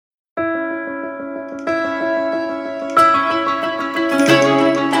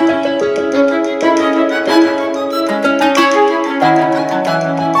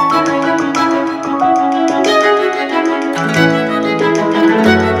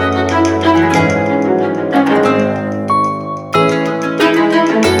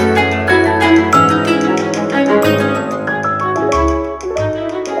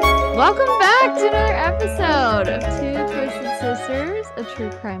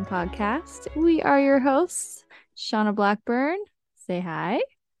Crime Podcast. We are your hosts, Shawna Blackburn. Say hi.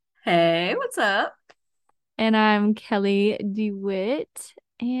 Hey, what's up? And I'm Kelly DeWitt.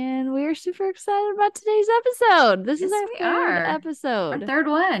 And we are super excited about today's episode. This is Yes, our we third are. Our episode. third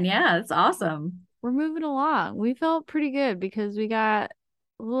one. Yeah, it's awesome. We're moving along. We felt pretty good because we got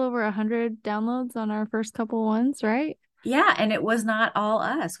a little over 100 downloads on our first couple ones, right? Yeah, and it was not all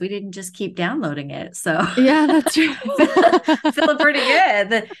us. We didn't just keep downloading it. So Yeah, that's right. feeling pretty good.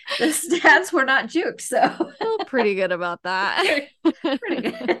 The stats were not juked, so Feel pretty good about that.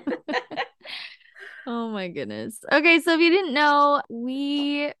 pretty good. Oh my goodness. Okay, so if you didn't know,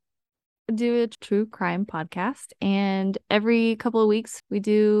 we do a true crime podcast, and every couple of weeks we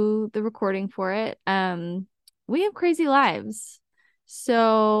do the recording for it. We have crazy lives.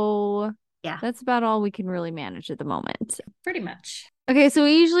 So Yeah, that's about all we can really manage at the moment. pretty much. Okay, so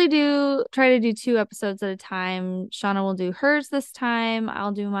we usually try to do 2 episodes at a time. Shawna will do hers this time.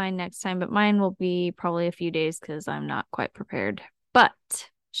 I'll do mine next time, but mine will be probably a few days because I'm not quite prepared. But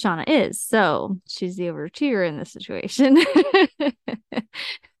Shawna is, so she's the overachiever in this situation.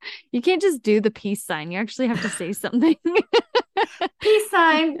 You can't just do the peace sign. You actually have to say something. Peace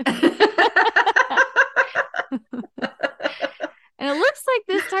sign. And it looks like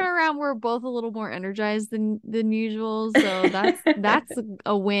this time around we're both a little more energized than usual. So that's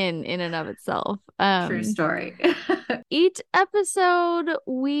a win in and of itself. True story. Each episode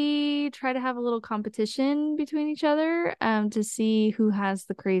we try to have a little competition between each other to see who has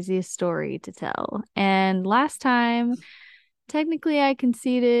the craziest story to tell. And last time, technically I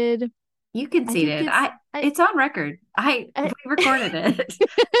conceded. You I think conceded. I It's on record. We recorded it.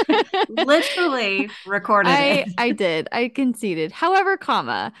 Literally recorded it. I did. I conceded. However, we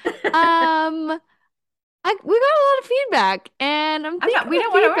got a lot of feedback, and I'm I'm not, thinking we the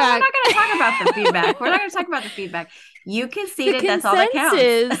don't want to, we're feedback. not going to talk about the feedback. We're not going to talk about the feedback. You The conceded. That's all that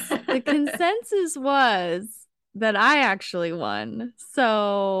counts. consensus was that I actually won.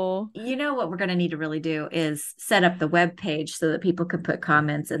 So You know what we're going to need to really do is set up the web page so that people can put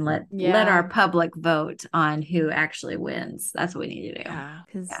comments and let yeah, our public vote on who actually wins. That's what we need to do. yeah,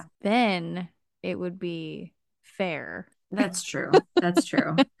 because Yeah, then it would be fair. that's true. That's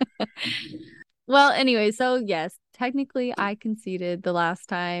true. Well, anyway, so yes, technically I conceded the last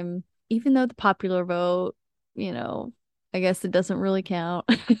time, even though the popular vote, you know, I guess it doesn't really count.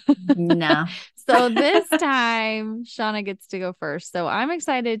 No. So this time, Shawna gets to go first. So I'm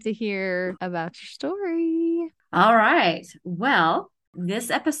excited to hear about your story. All right. Well, this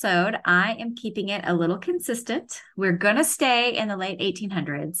episode, I am keeping it a little consistent. We're going to stay in the late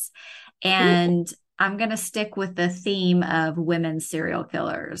 1800s, Cool. and I'm going to stick with the theme of women serial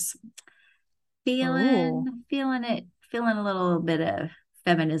killers. Oh, Feeling a little bit of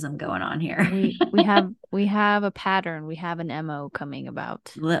feminism going on here. we have a pattern. We have an MO coming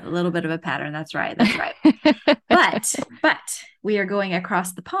about. Little bit of a pattern. That's right. That's right. But we are going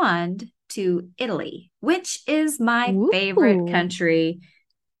across the pond to Italy, which is my favorite Ooh. country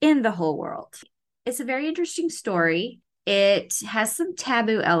in the whole world. It's a very interesting story. It has some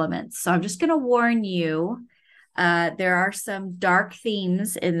taboo elements. So I'm just going to warn you. There are some dark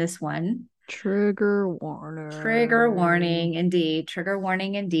themes in this one. Trigger Trigger warning. warning, indeed. Trigger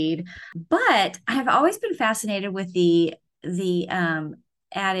warning, indeed. But I've always been fascinated with the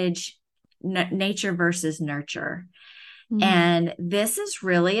adage, nature versus nurture. Mm. And this is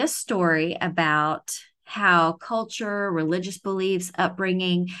really a story about how culture, religious beliefs,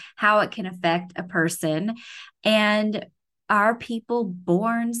 upbringing, how it can affect a person. And are people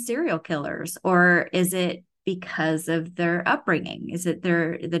born serial killers, or is it because of their upbringing? Is it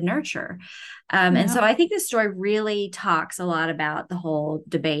the nurture? And Yeah. so I think this story really talks a lot about the whole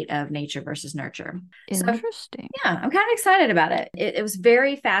debate of nature versus nurture. So Interesting. yeah, I'm kind of excited about it. It was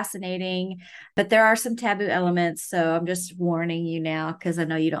very fascinating, but there are some taboo elements. So I'm just warning you now because I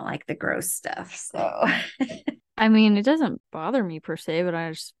know you don't like the gross stuff. So, I mean, it doesn't bother me per se, but I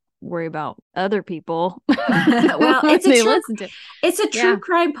just worry about other people well, when they listen to. it's a true Yeah.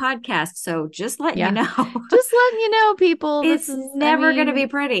 crime podcast. So just letting you Yeah. know, Just letting you know, people, this it's is, I never going to be mean,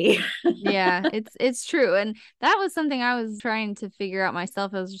 pretty. yeah, it's true. And that was something I was trying to figure out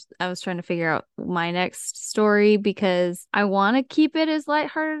myself. I was trying to figure out my next story because I want to keep it as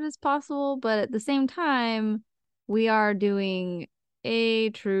lighthearted as possible, but at the same time, we are doing a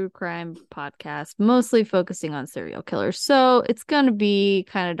true crime podcast, mostly focusing on serial killers. So it's going to be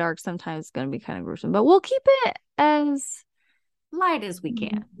kind of dark. Sometimes it's going to be kind of gruesome, but we'll keep it as Light as we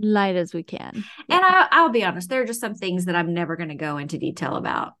can. light as we can. Yeah. And I'll be honest, there are just some things that I'm never going to go into detail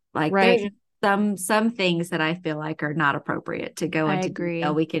about. Like there's Right. just some things that I feel like are not appropriate to go I into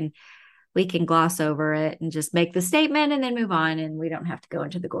detail. agree. we can gloss over it and just make the statement and then move on. And we don't have to go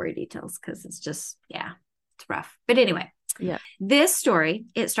into the gory details because it's just, yeah, it's rough. But anyway, Yeah. this story,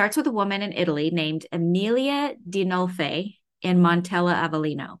 it starts with a woman in Italy named Emilia Di Nolfe in Montella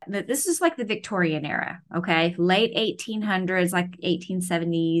Avellino. This is like the Victorian era, okay? Late 1800s, like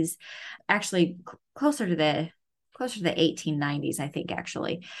 1870s, actually closer to the 1890s, I think,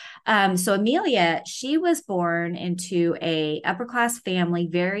 actually. So Amelia, she was born into a upper class family,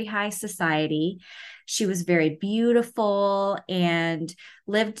 very high society. She was very beautiful and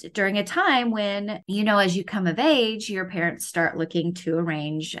lived during a time when, as you come of age, your parents start looking to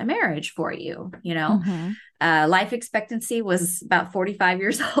arrange a marriage for you, Mm-hmm. life expectancy was about 45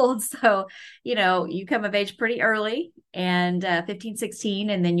 years old. So, you come of age pretty early and 15, 16,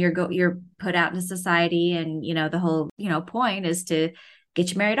 and then you're put out into society. And, the whole, point is to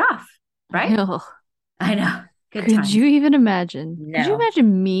get you married off. Right. Oh, I know. Good could you times. even imagine? Could you No.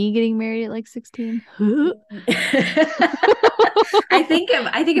 imagine me getting married at like 16? I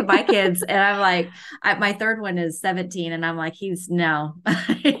think of my kids, and I'm like, my third one is 17, and I'm like, he's no,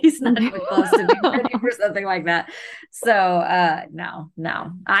 he's not even close to being ready for something like that. So, no,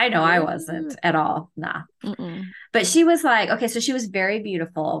 I know I wasn't at all. Nah. Mm-mm. But she was like, okay, so she was very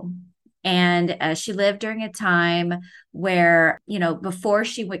beautiful. And she lived during a time where, before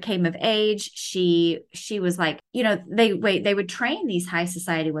she came of age, she was like, they would train these high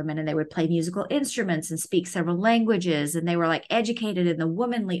society women, and they would play musical instruments and speak several languages, and they were like educated in the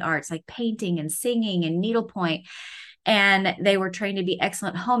womanly arts, like painting and singing and needlepoint, and they were trained to be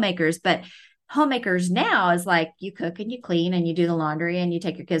excellent homemakers. But homemakers now is like you cook and you clean and you do the laundry and you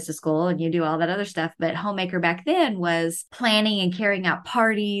take your kids to school and you do all that other stuff. But homemaker back then was planning and carrying out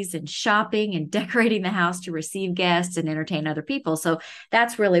parties and shopping and decorating the house to receive guests and entertain other people. So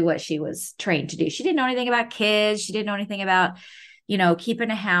that's really what she was trained to do. She didn't know anything about kids. She didn't know anything about, keeping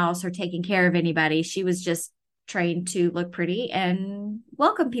a house or taking care of anybody. She was just trained to look pretty and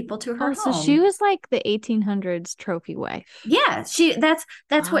welcome people to her Oh, so she home. was like the 1800s trophy wife. Yeah,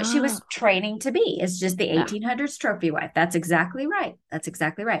 that's what she Ah, was training to be. It's just the yeah. 1800s trophy wife. That's exactly right. That's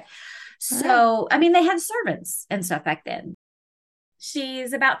exactly right. All right. So, I mean, they had servants and stuff back then.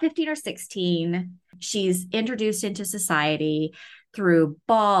 She's about 15 or 16. She's introduced into society through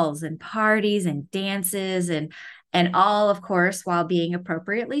balls and parties and dances and all, of course, while being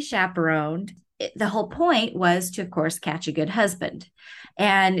appropriately chaperoned. The whole point was to, of course, catch a good husband.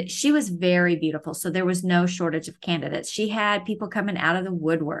 And she was very beautiful. So there was no shortage of candidates. She had people coming out of the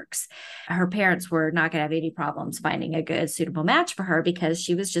woodworks. Her parents were not going to have any problems finding a good, suitable match for her because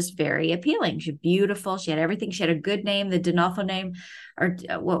she was just very appealing. She was beautiful. She had everything. She had a good name, the Dinolfo name, or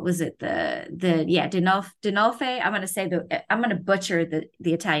what was it? Dinolfe. I'm going to butcher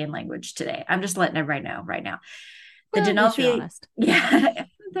the Italian language today. I'm just letting everybody know right now. The Well, at least you're Dinolfi, honest. yeah,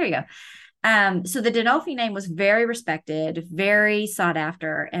 there you go. So the Dinolfi name was very respected, very sought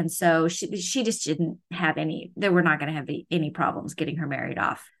after. And so she just didn't have they were not going to have any problems getting her married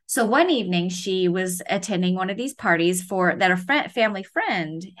off. So one evening she was attending one of these parties that a family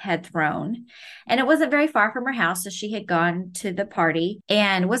friend had thrown, and it wasn't very far from her house. So she had gone to the party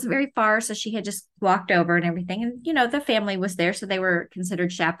and it wasn't very far. So she had just walked over and everything. And, the family was there. So they were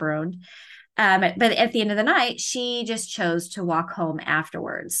considered chaperoned. But at the end of the night, she just chose to walk home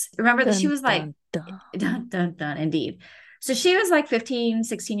afterwards. Remember that she Dun was like, dun dun. dun, dun, dun, indeed. So she was like 15,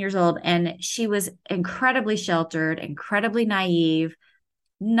 16 years old, and she was incredibly sheltered, incredibly naive,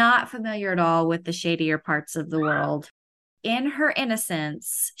 not familiar at all with the shadier parts of the world. In her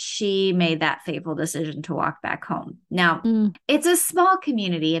innocence, she made that fateful decision to walk back home. Now, Mm. it's a small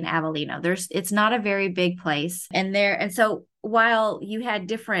community in Avellino. It's not a very big place. And so while you had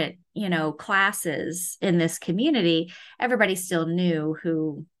different, classes in this community, everybody still knew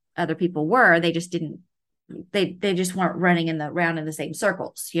who other people were. They just didn't they just weren't running around in the same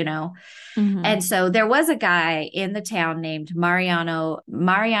circles. Hmm. And so there was a guy in the town named Mariano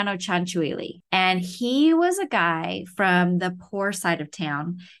Cianciulli, and he was a guy from the poor side of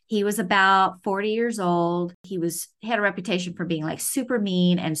town. He was about 40 years old. He had a reputation for being like super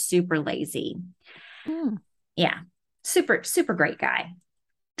mean and super lazy. Mm. Yeah. Super super great guy.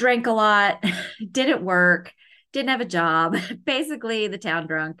 Drank a lot, didn't work, didn't have a job. Basically the town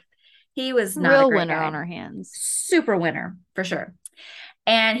drunk. He was not a Real great winner on guy. our hands. Super winner for sure.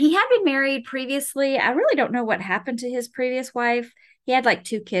 And he had been married previously. I really don't know what happened to his previous wife. He had like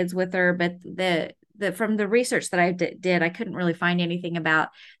two kids with her, but the from the research that I did, I couldn't really find anything about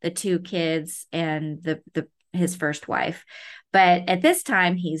the two kids and the his first wife. But at this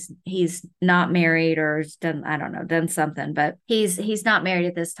time, he's not married or has done, I don't know, done something. But he's not married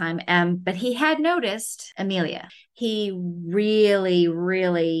at this time. But he had noticed Amelia. He really,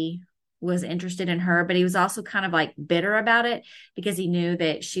 really was interested in her, but he was also kind of like bitter about it because he knew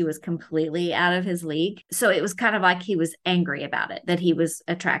that she was completely out of his league. So it was kind of like he was angry about it, that he was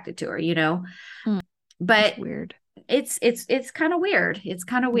attracted to her, you know. Mm, But that's weird. it's kind of weird. It's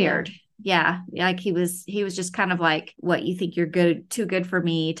kind of Yeah. weird. Yeah. Like he was just kind of like, what, you think you're good, too good for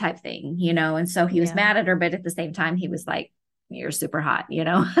me type thing, you know? And so he was Yeah. mad at her, but at the same time, he was like, you're super hot, you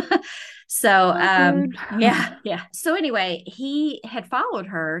know? So, Awkward. yeah, yeah. So anyway, he had followed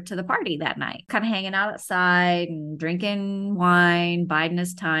her to the party that night, kind of hanging out outside and drinking wine, biding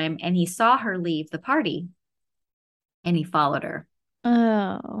his time. And he saw her leave the party and he followed her.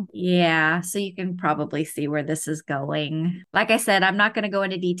 Oh. Yeah, so you can probably see where this is going. Like I said, I'm not going to go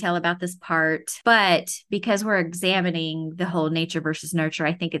into detail about this part, but because we're examining the whole nature versus nurture,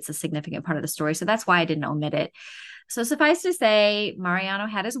 I think it's a significant part of the story. So that's why I didn't omit it. So suffice to say, Mariano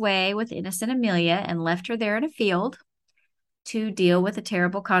had his way with innocent Amelia and left her there in a field to deal with the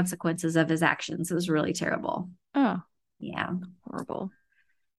terrible consequences of his actions. It was really terrible. Oh, Yeah. horrible.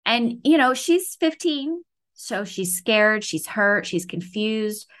 And, she's 15. So she's scared, she's hurt, she's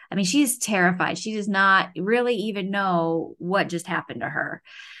confused. I mean, she's terrified. She does not really even know what just happened to her.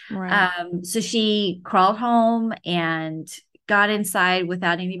 Right. So she crawled home and got inside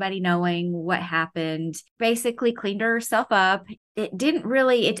without anybody knowing what happened, basically cleaned herself up. It didn't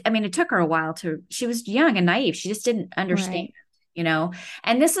really, I mean, it took her a while she was young and naive. She just didn't understand, Right. you know,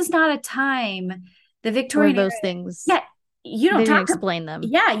 and this is not a time, the Where Victorian era. those things, Yeah, you they don't didn't talk. explain them.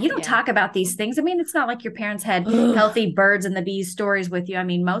 Yeah, you don't Yeah. talk about these things. I mean, it's not like your parents had Ugh. healthy birds and the bees stories with you. I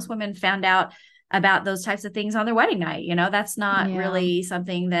mean, most women found out about those types of things on their wedding night. That's not Yeah. really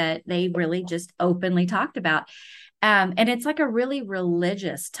something that they really just openly talked about. And it's like a really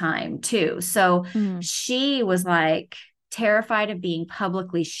religious time too. So Mm. she was like terrified of being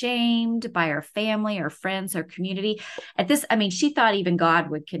publicly shamed by her family, her friends, her community. At this, I mean, she thought even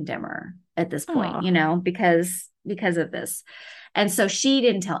God would condemn her at this point, Oh. because of this. And so she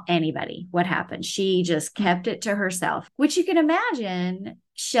didn't tell anybody what happened. She just Mm. kept it to herself, which you can imagine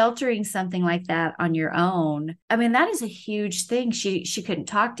sheltering something like that on your own. I mean, that is a huge thing. She couldn't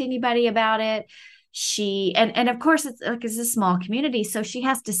talk to anybody about it. And of course it's a small community, so she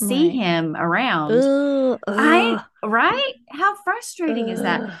has to see Right. him around. Ugh. Ugh. Right? How frustrating is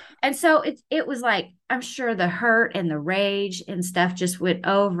that? Ugh. And so it was like, I'm sure the hurt and the rage and stuff just went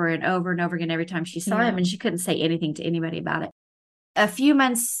over and over and over again every time she saw him, Yeah. and she couldn't say anything to anybody about it. A few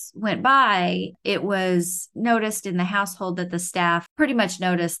months went by. It was noticed in the household that the staff pretty much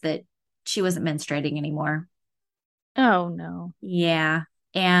noticed that she wasn't menstruating anymore. Oh no. Yeah.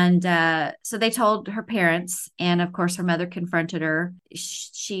 And so they told her parents, and of course, her mother confronted her.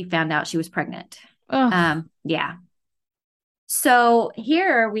 She found out she was pregnant. Ugh. Yeah. So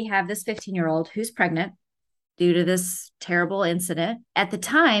here we have this 15-year-old who's pregnant due to this terrible incident. At the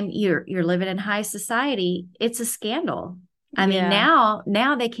time, you're living in high society. It's a scandal. I mean, Yeah.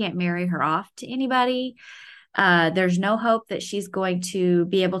 now they can't marry her off to anybody. There's no hope that she's going to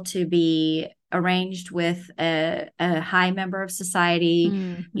be able to be arranged with a high member of society,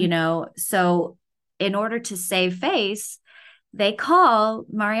 Hmm. So in order to save face, they call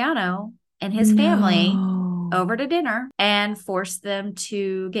Mariano and his family No. over to dinner and force them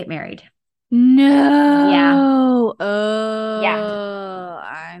to get married. Yeah. No. Yeah. Oh,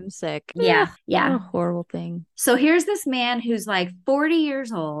 I'm sick. Ugh, Yeah. what Yeah. a horrible thing. So here's this man who's like 40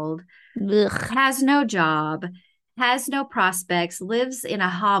 years old, Ugh. has no job, has no prospects, lives in a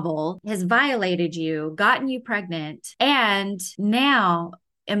hovel, has violated you, gotten you pregnant, and now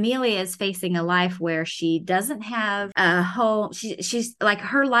Amelia is facing a life where she doesn't have a home. She's like,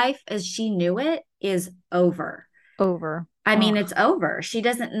 her life as she knew it is over. Over. I mean, Oh, it's over. She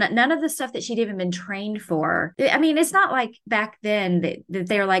doesn't, none of the stuff that she'd even been trained for. I mean, it's not like back then that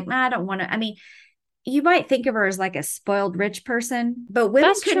they were like, nah, I don't want to. I mean, you might think of her as like a spoiled rich person, but women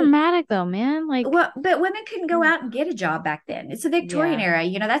that's couldn't. traumatic though, man. Like, Well, but women couldn't go ugh, out and get a job back then. It's a Victorian yeah,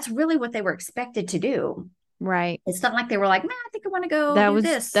 era. That's really what they were expected to do. right. It's not like they were like, man, I think I want to go That do was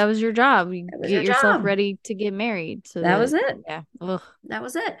this. that was your job. You That was get your yourself job. ready to get married so That that was it. yeah. Ugh. That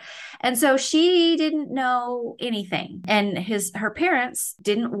was it. And so she didn't know anything. And her parents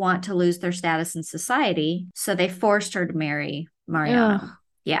didn't want to lose their status in society. So they forced her to marry Mariano. Ugh.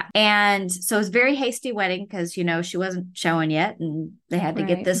 Yeah. And so it was a very hasty wedding because, she wasn't showing yet. And they had to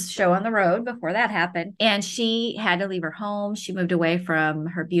get Right. this show on the road before that happened. And she had to leave her home. She moved away from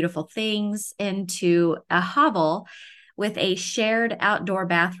her beautiful things into a hovel with a shared outdoor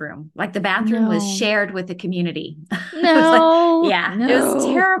bathroom. Like the bathroom was No. shared with the community. It was like, No. yeah, it was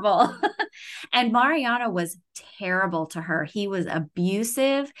No. terrible. And Mariano was terrible to her. He was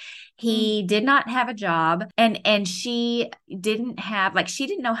abusive. Mm. He did not have a job, and she didn't have, like, she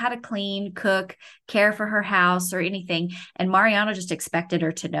didn't know how to clean, cook, care for her house or anything. And Mariano just expected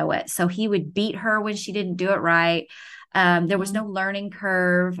her to know it. So he would beat her when she didn't do it right. There was Mm. no learning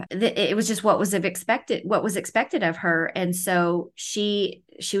curve. It was just what was expected of her. And so she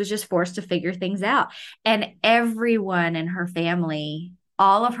was just forced to figure things out. And everyone in her family,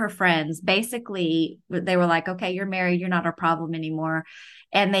 all of her friends, basically, they were like, okay, you're married, you're not our problem anymore.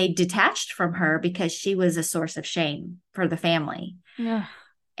 And they detached from her because she was a source of shame for the family. Yeah.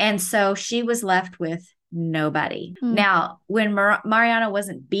 And so she was left with nobody. Mm. Now, when Mariano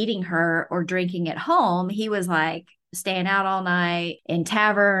wasn't beating her or drinking at home, he was like staying out all night in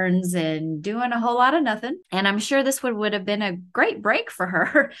taverns and doing a whole lot of nothing. And I'm sure this would have been a great break for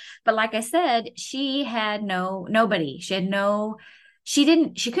her. But like I said, she had nobody. She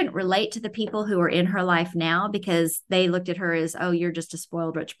couldn't relate to the people who are in her life now because they looked at her as, oh, you're just a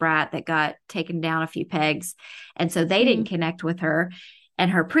spoiled rich brat that got taken down a few pegs. And so they didn't Mm. connect with her.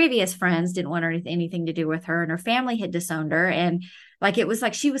 And her previous friends didn't want anything to do with her. And her family had disowned her. And like, it was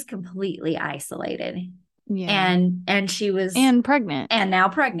like she was completely isolated. Yeah. And she was, And pregnant. and now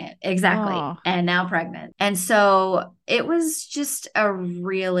pregnant. Exactly. Oh. And now pregnant. And so it was just a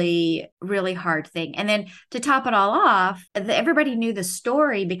really, really hard thing. And then to top it all off, everybody knew the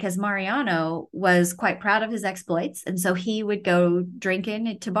story because Mariano was quite proud of his exploits. And so he would go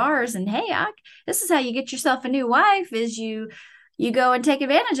drinking to bars and, hey, this is how you get yourself a new wife is you go and take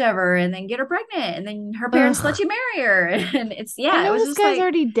advantage of her and then get her pregnant and then her parents let Ugh. you marry her. And it's, I yeah, it know was this just guy's like,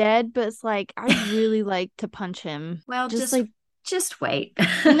 already dead, but it's like I'd really like to punch him. well, Just like just wait.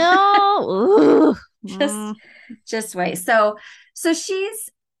 no. Ugh. just Mm. just wait. So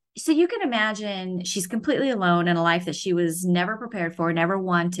you can imagine she's completely alone in a life that she was never prepared for, never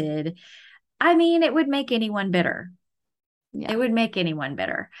wanted. I mean, it would make anyone bitter. Yeah. It would make anyone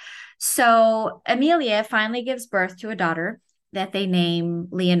bitter. So Amelia finally gives birth to a daughter that they name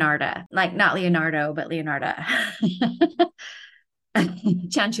Leonarda. Like not Leonardo, but Leonarda.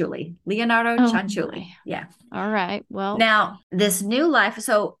 Cianciulli. Leonardo Oh Cianciulli. my. Yeah. All right. Well, Now, this new life,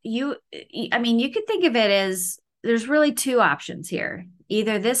 so I mean, you could think of it as there's really two options here.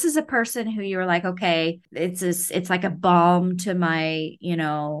 Either this is a person who you're like, okay, it's like a balm to my,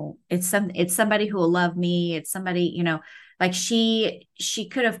 it's somebody who will love me. It's somebody, like she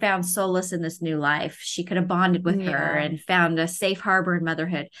could have found solace in this new life. She could have bonded with her yeah. and found a safe harbor in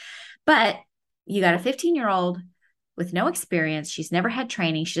motherhood. But you got a 15-year-old with no experience. She's never had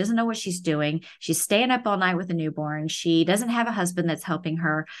training. She doesn't know what she's doing. She's staying up all night with a newborn. She doesn't have a husband that's helping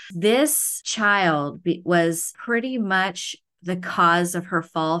her. This child was pretty much the cause of her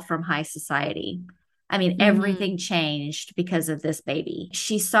fall from high society. I mean, Hmm. everything changed because of this baby.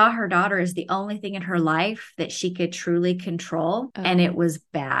 She saw her daughter as the only thing in her life that she could truly control, and it Oh. was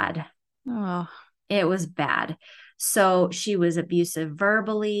bad. Oh. It was bad. So she was abusive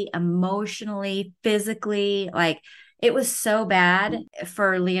verbally, emotionally, physically. Like it was so bad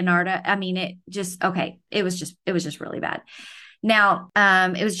for Leonardo. I mean, okay. It was just really bad. Now,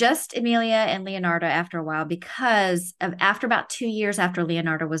 it was just Emilia and Leonardo after a while because after about 2 years after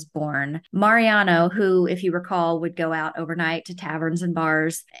Leonardo was born, Mariano, who, if you recall, would go out overnight to taverns and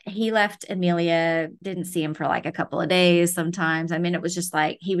bars, he left Emilia, didn't see him for like a couple of days sometimes. I mean, it was just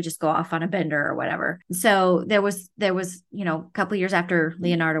like he would just go off on a bender or whatever. So there was, a couple of years after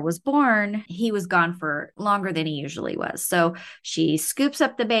Leonardo was born, he was gone for longer than he usually was. So she scoops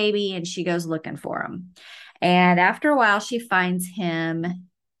up the baby and she goes looking for him. And after a while, she finds him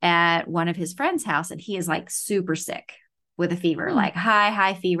at one of his friends' house, and he is like super sick with a fever, Hmm. like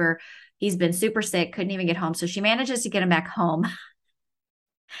high fever. He's been super sick, couldn't even get home. So she manages to get him back home.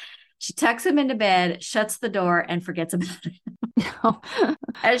 She tucks him into bed, shuts the door, and forgets about it.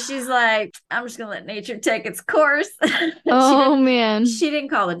 And she's like, I'm just gonna let nature take its course. she Oh didn't man. she didn't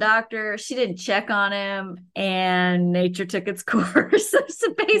call the doctor, she didn't check on him, and nature took its course.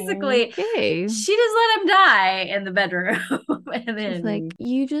 So basically, Okay. she just let him die in the bedroom. And She's like, then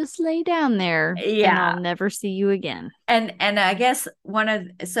you just lay down there and I'll yeah. never see you again. And I guess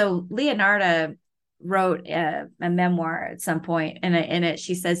so Leonardo wrote a memoir at some point, and in it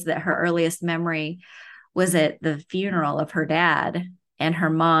she says that her earliest memory was at the funeral of her dad, and her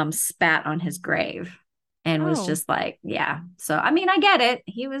mom spat on his grave and was Oh, just like, yeah. So I mean, I get it.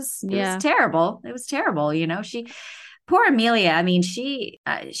 It was yeah. terrible. It was terrible. She poor Amelia. I mean, she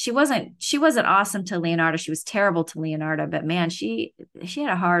wasn't awesome to Leonardo. She was terrible to Leonardo, but man, she had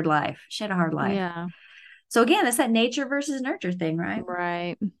a hard life. She had a hard life. Yeah. So again, it's that nature versus nurture thing, right?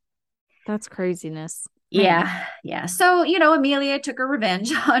 Right. That's craziness. Man, Yeah, yeah. So, Amelia took her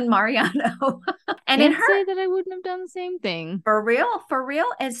revenge on Mariano. And in can't her, say that I wouldn't have done the same thing. for real, for real.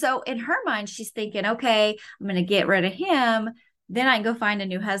 And so in her mind, she's thinking, okay, I'm going to get rid of him. Then I can go find a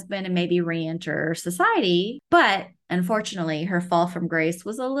new husband and maybe re-enter society. But unfortunately, her fall from grace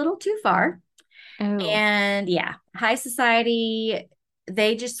was a little too far. Oh, And yeah, high society,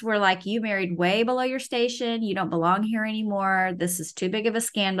 they just were like, you married way below your station. You don't belong here anymore. This is too big of a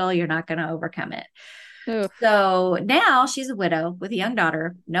scandal. You're not going to overcome it. oh, So now she's a widow with a young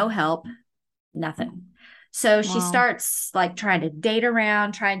daughter, no help, nothing. So she wow. starts like trying to date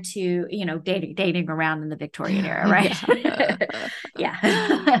around, trying to, dating around in the Victorian era, right? Yeah.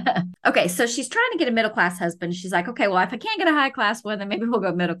 Yeah. Okay. So she's trying to get a middle class husband. She's like, okay, well, if I can't get a high class one, then maybe we'll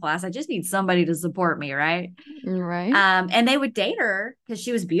go middle class. I just need somebody to support me, right? Right. And they would date her because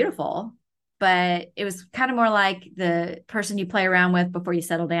she was beautiful, but it was kind of more like the person you play around with before you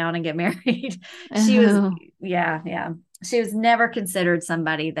settle down and get married. She was, Oh, yeah, yeah. She was never considered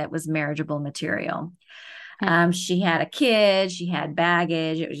somebody that was marriageable material. She had a kid, she had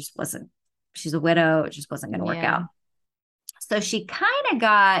baggage. It just wasn't, she's a widow. It just wasn't going to work yeah. out. So she kind of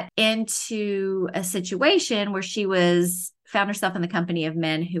got into a situation where she found herself in the company of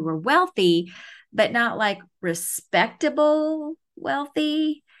men who were wealthy, but not like respectable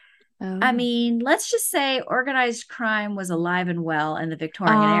wealthy. I Oh. mean, let's just say organized crime was alive and well in the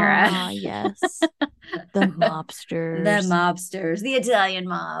Victorian era. Ah, yes. The The mobsters. mobsters, the Italian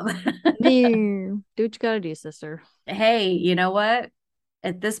mob. There. Do what you gotta do, sister. Hey, you know what?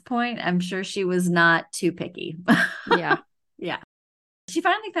 At this point, I'm sure she was not too picky. Yeah. Yeah. She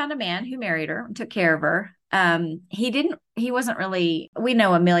finally found a man who married her and took care of her. He wasn't really, we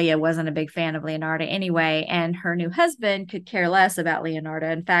know Amelia wasn't a big fan of Leonardo anyway, and her new husband could care less about Leonardo.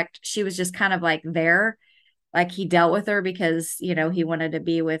 In fact, she was just kind of like there, like he dealt with her because, he wanted to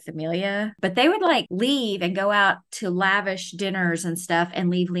be with Amelia. But they would like leave and go out to lavish dinners and stuff and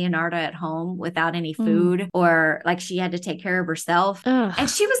leave Leonardo at home without any Mm. food, or like she had to take care of herself. And Ugh.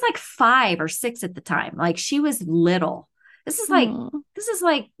 she was like 5 or 6 at the time. Like she was little. This is like Oh. this is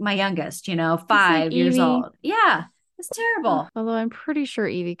like my youngest, It's like 5 years Evie. old. Yeah, it's terrible. Although I'm pretty sure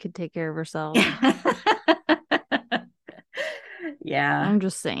Evie could take care of herself. Yeah. I'm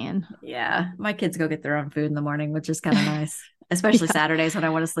just saying. Yeah. My kids go get their own food in the morning, which is kind of nice, especially Yeah. Saturdays when I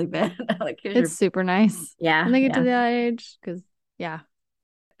want to sleep in. Like, here's It's your, super nice when yeah, they get to yeah. that age. Because, yeah.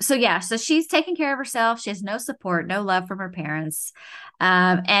 So, yeah, so she's taking care of herself. She has no support, no love from her parents.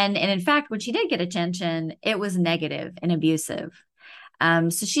 And in fact, when she did get attention, it was negative and abusive. So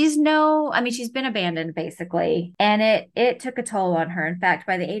she's been abandoned basically, and it took a toll on her. In fact,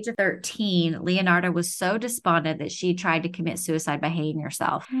 by the age of 13, Leonardo was so despondent that she tried to commit suicide by hanging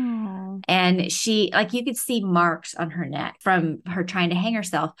herself. Oh. And like you could see marks on her neck from her trying to hang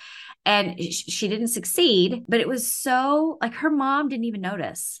herself. And she didn't succeed, but it was so like her mom didn't even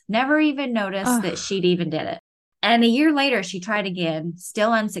notice, never even noticed that Ugh. she'd even did it. And a year later, she tried again,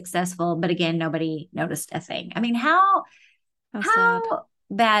 still unsuccessful, but again, nobody noticed a thing. I mean, How sad. how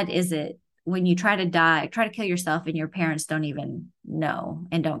bad is it when you try to kill yourself, and your parents don't even know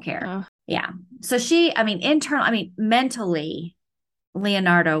and don't care? Ugh. Yeah. So mentally,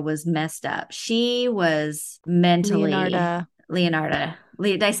 Leonardo was messed up. She was mentally, Leonarda.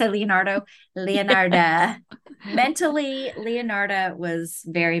 Did I say Leonardo? Yeah. Leonarda. Mentally, Leonarda was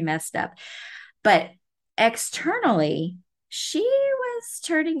very messed up. But externally, she was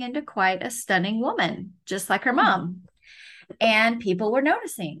turning into quite a stunning woman, just like her Oh. mom. And people were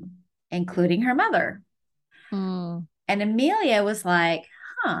noticing, including her mother. Mm. And Amelia was like,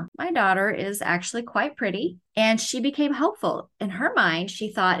 my daughter is actually quite pretty. And she became hopeful. In her mind,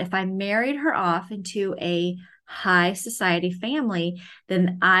 she thought if I married her off into a high society family,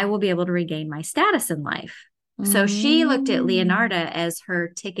 then I will be able to regain my status in life. So she looked at Mm. Leonarda as her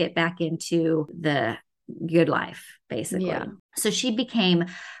ticket back into the good life, basically. Yeah. So she became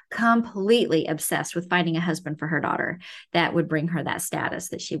completely obsessed with finding a husband for her daughter that would bring her that status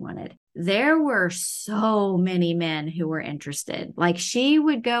that she wanted. There were so many men who were interested. Like she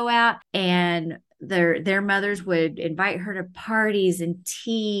would go out and their mothers would invite her to parties and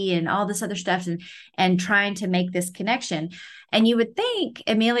tea and all this other stuff, and trying to make this connection. And you would think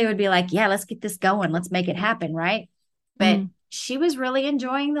Amelia would be like, yeah, let's get this going. Let's make it happen, right? But Mm. she was really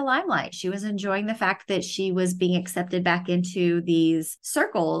enjoying the limelight. She was enjoying the fact that she was being accepted back into these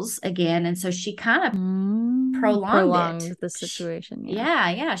circles again. And so she kind of Mm. prolonged it. Prolonged the situation. Yeah. Yeah,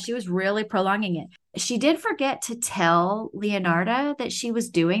 yeah, she was really prolonging it. She did forget to tell Leonardo that she was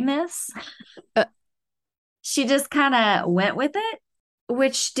doing this. Uh, She just kind of went with it,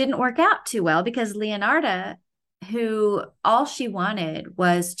 which didn't work out too well because Leonardo who all she wanted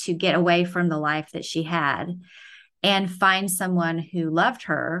was to get away from the life that she had and find someone who loved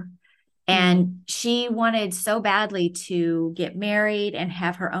her. Mm. And she wanted so badly to get married and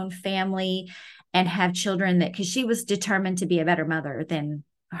have her own family and have children, that because she was determined to be a better mother than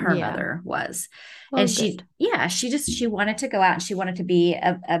her Yeah. mother was. Well, And good. she wanted to go out and she wanted to be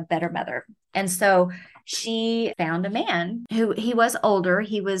a better mother. And so she found a man who, he was older.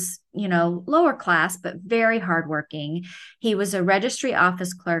 He was, lower class, but very hardworking. He was a registry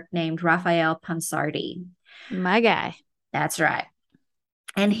office clerk named Raphael Pansardi. My guy. That's right.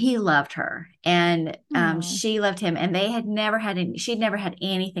 And he loved her, and Oh. she loved him, and she'd never had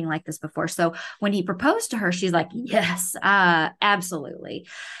anything like this before. So when he proposed to her, she's like, yes, absolutely.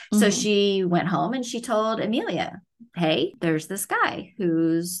 So Hmm. she went home and she told Amelia, hey, there's this guy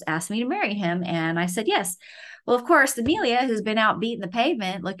who's asked me to marry him. And I said, yes. Well, of course, Amelia, who's been out beating the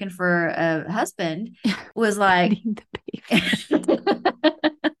pavement looking for a husband, was like, Beating the pavement.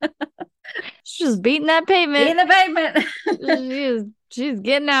 She's just beating that beating pavement. the pavement. She's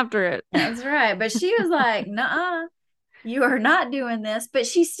getting after it. That's right. But she was like, nah, you are not doing this. But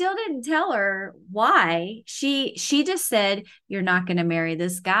she still didn't tell her why. She just said, you're not going to marry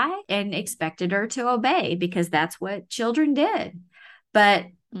this guy, and expected her to obey because that's what children did. But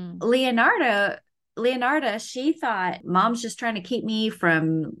Mm. Leonarda, she thought, mom's just trying to keep me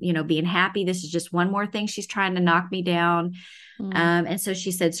from, being happy. This is just one more thing she's trying to knock me down. Mm. And so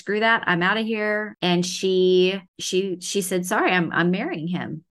she said, screw that, I'm out of here. And she said, sorry, I'm marrying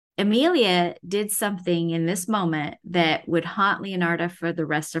him. Amelia did something in this moment that would haunt Leonarda for the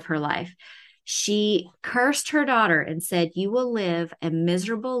rest of her life. She cursed her daughter and said, you will live a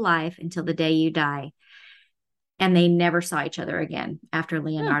miserable life until the day you die. And they never saw each other again after Huh.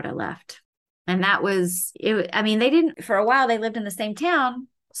 Leonarda left. And that was it. I mean, they didn't, for a while, they lived in the same town.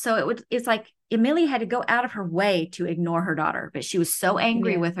 So it's like Amelia had to go out of her way to ignore her daughter, but she was so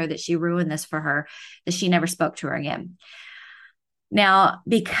angry Yeah. with her that she ruined this for her that she never spoke to her again. Now,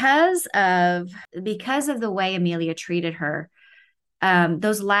 because of the way Amelia treated her,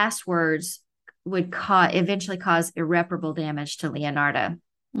 those last words would eventually cause irreparable damage to Leonarda.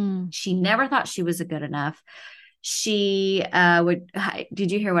 Mm. She never thought she was a good enough. She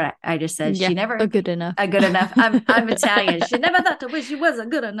did you hear what I just said? Yeah. She never A good enough. a good enough. I'm Italian. She never thought that she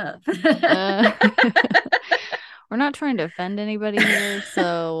wasn't good enough. uh, we're not trying to offend anybody here,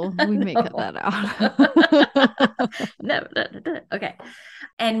 so we may cut that out. No, no, no, no. Okay.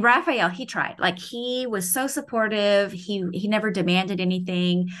 And Raphael, he tried. Like, he was so supportive. He never demanded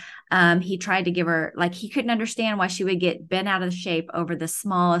anything. He tried to give her, like, he couldn't understand why she would get bent out of shape over the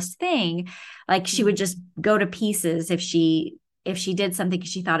smallest thing. Like, she would Mm. just go to pieces if she did something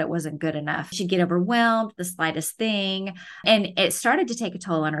because she thought it wasn't good enough. She'd get overwhelmed, the slightest thing. And it started to take a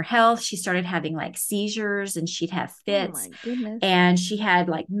toll on her health. She started having like seizures, and she'd have Oh fits, my goodness. and she had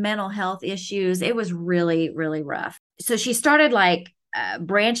like mental health issues. It was really, really rough. So she started like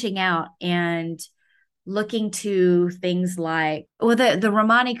branching out and looking to things like, well, the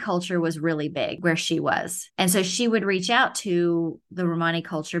Romani culture was really big where she was. And so she would reach out to the Romani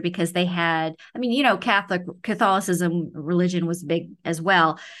culture because they had, I mean, Catholicism religion was big as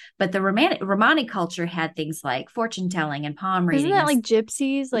well, but the Romani culture had things like fortune telling and palm Isn't reading that and like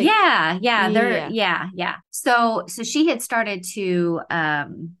gypsies? Like, yeah, they're yeah. yeah. So she had started to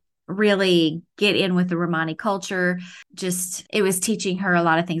really get in with the Romani culture. Just it was teaching her a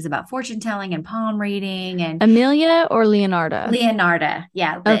lot of things about fortune telling and palm reading and Amelia or Leonarda? Leonarda.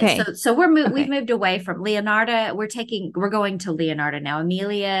 Yeah. Okay. So we've Okay. moved away from Leonarda. We're going to Leonarda now.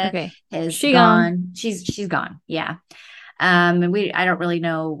 Amelia Okay. has She gone. gone. She's gone. Yeah. And I don't really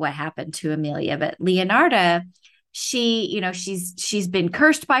know what happened to Amelia, but Leonarda, she's been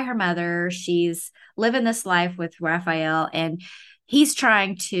cursed by her mother. She's living this life with Raphael, and he's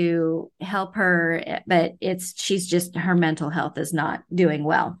trying to help her, but she's just, her mental health is not doing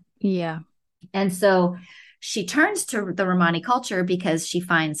well. Yeah. And so she turns to the Romani culture because she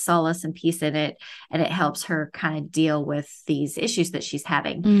finds solace and peace in it, and it helps her kind of deal with these issues that she's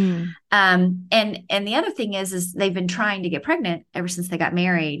having. Mm. And the other thing is they've been trying to get pregnant ever since they got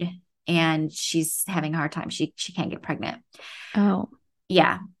married, and she's having a hard time. She can't get pregnant. Oh.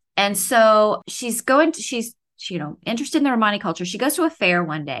 Yeah. And so she's interested in the Romani culture. She goes to a fair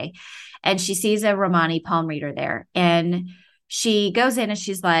one day, and she sees a Romani palm reader there, and she goes in and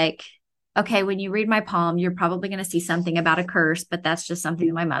she's like, okay, when you read my palm, you're probably going to see something about a curse, but that's just something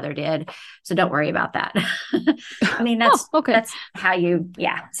that my mother did. So don't worry about that. I mean, Oh, okay. that's how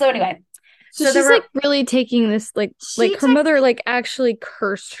yeah. So anyway, So so she's like really taking this like she her took mother like actually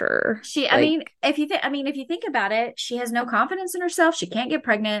cursed her. I Like, mean, if you think about it, she has no confidence in herself. She can't get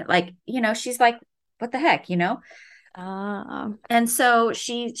pregnant. Like, she's like, what the heck, you know? Uh, And so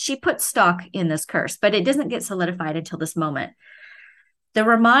she put stock in this curse, but it doesn't get solidified until this moment. The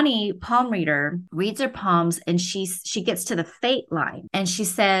Romani palm reader reads her palms and she gets to the fate line and she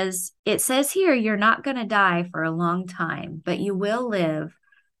says, "It says here you're not going to die for a long time, but you will live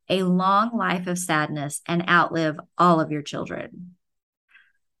a long life of sadness and outlive all of your children."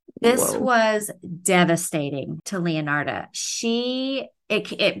 This whoa. was devastating to Leonarda.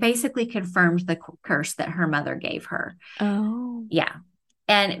 It basically confirmed the curse that her mother gave her. Oh, Yeah.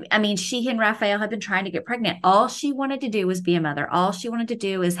 And I mean, she and Raphael had been trying to get pregnant. All she wanted to do was be a mother. All she wanted to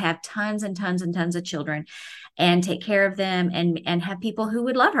do is have tons and tons and tons of children and take care of them and have people who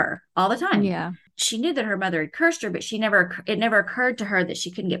would love her all the time. yeah. She knew that her mother had cursed her, but it never occurred to her that she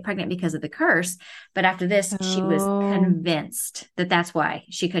couldn't get pregnant because of the curse. But after this, she was Oh, convinced that that's why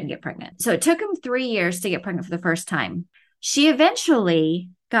she couldn't get pregnant. So it took him 3 years to get pregnant for the first time. She eventually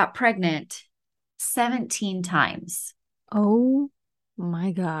got pregnant 17 times. oh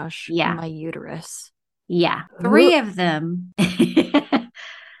my gosh. Yeah. My uterus. Yeah. Ugh. Three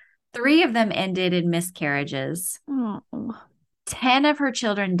of them ended in miscarriages. Oh, 10 of her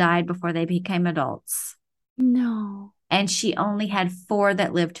children died before they became adults. no. And she only had four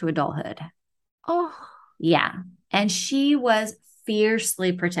that lived to adulthood. Oh, Yeah. And she was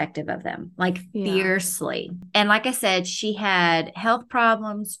fiercely protective of them, like yeah. fiercely. And like I said, she had health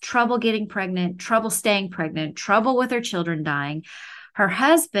problems, trouble getting pregnant, trouble staying pregnant, trouble with her children dying. Her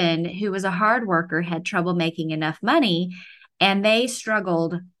husband, who was a hard worker, had trouble making enough money, and they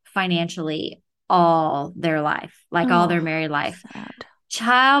struggled financially all their life, like all their Oh, married life. sad.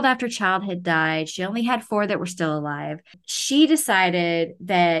 Child after child had died. She only had four that were still alive. She decided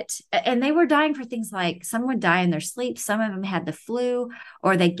that, and they were dying for things like some would die in their sleep. Some of them had the flu,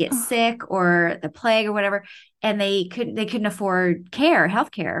 or they'd get Oh, sick, or the plague, or whatever. And they couldn't afford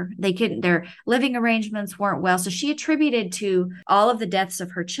health care. They couldn't, their living arrangements weren't well. So she attributed to all of the deaths of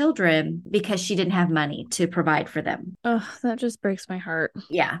her children because she didn't have money to provide for them. oh, that just breaks my heart.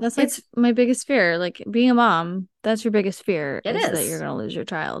 Yeah, That's like my biggest fear. Like being a mom, that's your biggest fear it is that you're is. gonna lose your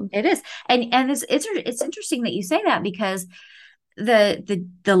child. It is. And it's interesting that you say that because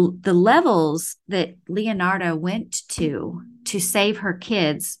the levels that Leonardo went to save her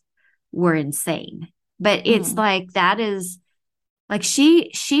kids were insane. But it's Mm, like that is like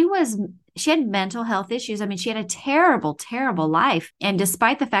she had mental health issues. I mean, she had a terrible, terrible life. And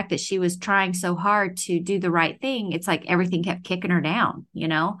despite the fact that she was trying so hard to do the right thing, it's like everything kept kicking her down, you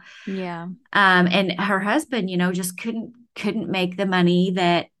know? yeah. And her husband, just couldn't make the money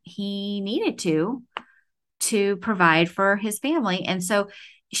that he needed to provide for his family. And so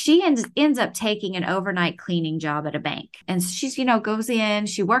she ends up taking an overnight cleaning job at a bank. And she's, goes in,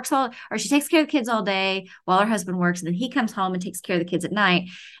 she works she takes care of the kids all day while her husband works. And then he comes home and takes care of the kids at night.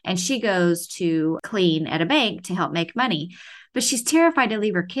 And she goes to clean at a bank to help make money. But she's terrified to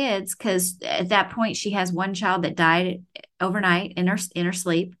leave her kids because at that point she has one child that died overnight in her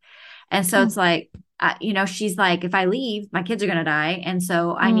sleep. And so Oh, it's like, she's like, if I leave, my kids are going to die. And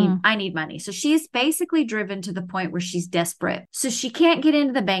so I need, mm, I need money. So she's basically driven to the point where she's desperate. So she can't get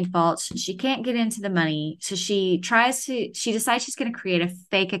into the bank vault. She can't get into the money. So she decides she's going to create a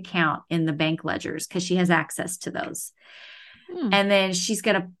fake account in the bank ledgers because she has access to those. mm. And then she's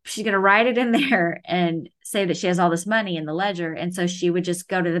gonna write it in there and say that she has all this money in the ledger. And so she would just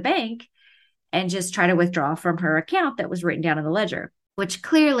go to the bank and just try to withdraw from her account that was written down in the ledger, which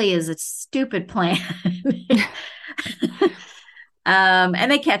clearly is a stupid plan.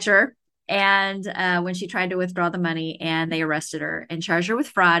 And they catch her. And when she tried to withdraw the money, and they arrested her and charged her with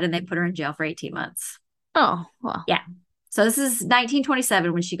fraud, and they put her in jail for 18 months. Oh, well. Yeah. So this is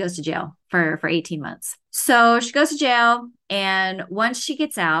 1927 when she goes to jail for 18 months. So she goes to jail, and once she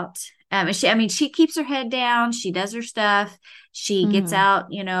gets out, she keeps her head down. She does her stuff. She gets Mm.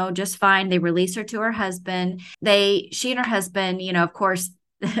 out, just fine. They release her to her husband. She and her husband, of course,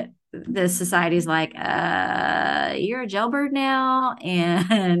 the society's like, you're a jailbird now,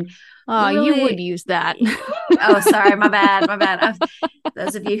 and Oh, we you would really, use that. oh, sorry, my bad, my bad.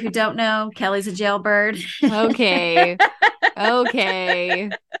 Those of you who don't know, Kelly's a jailbird. Okay. Okay.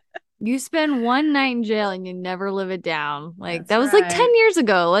 You spend one night in jail and you never live it down. Like That's that was like 10 right. years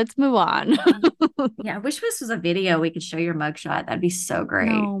ago. Let's move on. Yeah, I wish this was a video we could show your mugshot. That'd be so great.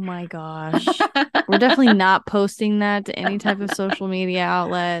 Oh my gosh. We're definitely not posting that to any type of social media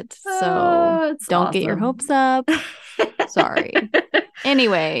outlet. So Oh, it's don't get your awesome. hopes up. Sorry.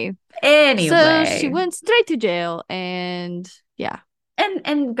 Anyway, so she Anyway, went straight to jail and yeah,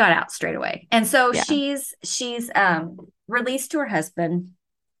 and got out straight away. And so yeah. she's released to her husband,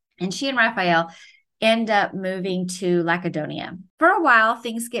 and she and Raphael end up moving to Lacodonia. For a while,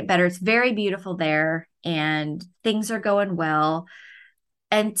 things get better. It's very beautiful there and things are going well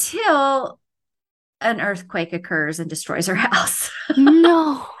until an earthquake occurs and destroys her house.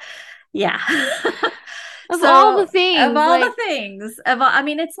 No. Yeah. Of all the So, of things, all the like, things, I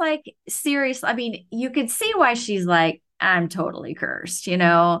mean, it's like serious. I mean, you could see why she's like, I'm totally cursed, you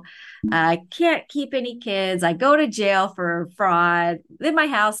know. I can't keep any kids. I go to jail for fraud. Then my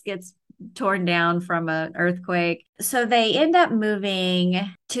house gets torn down from an earthquake. So they end up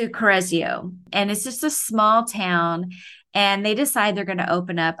moving to Correggio, and it's just a small town. And they decide they're going to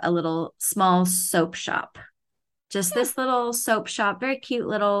open up a little small soap shop. Just this little soap shop, very cute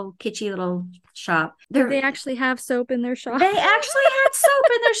little kitschy little shop. did they actually have soap in their shop? They actually had soap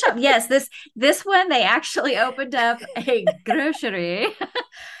in their shop. Yes, this one they actually opened up a grocery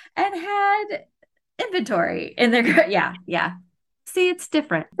and had inventory in their yeah. See, it's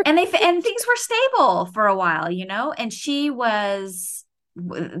different. And things were stable for a while, you know, and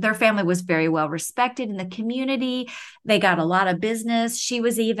their family was very well respected in the community. They got a lot of business. She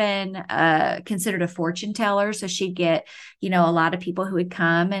was even considered a fortune teller. So she'd get, you know, a lot of people who would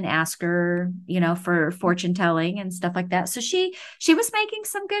come and ask her, you know, for fortune telling and stuff like that. So she was making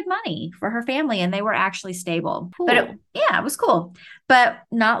some good money for her family and they were actually stable. Cool. But it was cool. But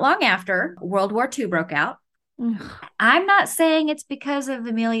not long after, World War II broke out. I'm not saying it's because of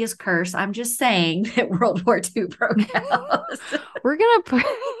Amelia's curse. I'm just saying that World War II broke out. We're gonna put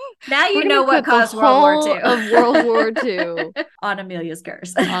Now you we're know gonna what put the caused World War whole II. of World War II On Amelia's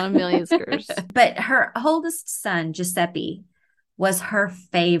curse. on Amelia's curse. But her oldest son, Giuseppe, was her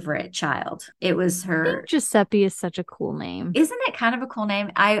favorite child. It was I think her. Giuseppe is such a cool name. Isn't it kind of a cool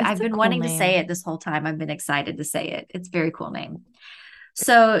name? I've It's a been cool wanting to name. say it this whole time. I've been excited to say it. It's a very cool name.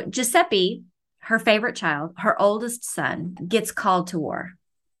 So Giuseppe, her favorite child, her oldest son, gets called to war.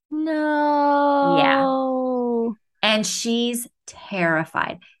 Yeah. No. And she's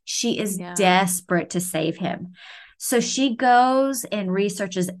terrified. She is Yeah. desperate to save him. So she goes and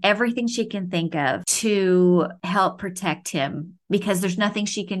researches everything she can think of to help protect him because there's nothing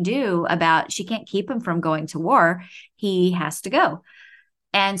she can do she can't keep him from going to war. He has to go.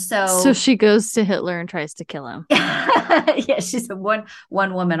 And So so she goes to Hitler and tries to kill him. yeah, she's a one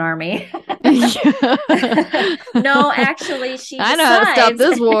woman army. Yeah. No, actually, she I know how to stop decides.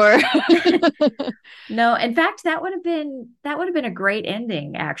 this war. No, in fact, that would have been a great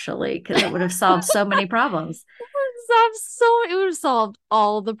ending, actually, because it would have solved so many problems. It would have solved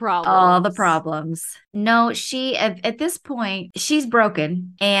all the All the problems. problems. No, she at this point, she's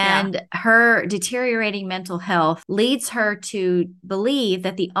broken, Yeah. and her deteriorating mental health leads her to believe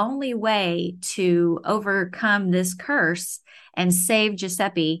that the only way to overcome this curse and save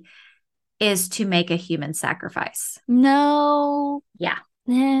Giuseppe is to make a human sacrifice. No. Yeah.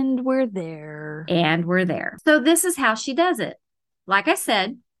 And we're there. And we're there. So this is how she does it. Like I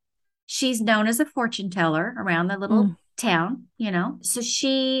said, she's known as a fortune teller around the little town, you know. So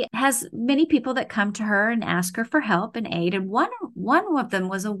she has many people that come to her and ask her for help and aid. And one of them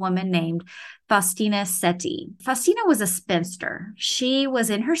was a woman named Faustina Setti. Faustina was a spinster. She was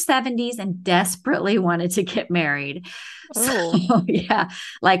in her 70s and desperately wanted to get married. Oh. So yeah,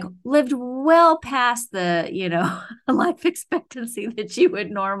 like lived well past the, you know, life expectancy that you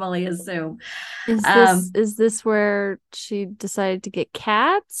would normally assume. Is this where she decided to get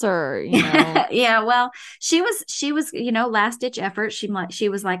cats or, you know? Yeah, well, she was, you know, last ditch effort. She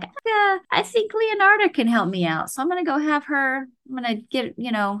was like, yeah, I think Leonardo can help me out. So I'm gonna go have her, I'm gonna get,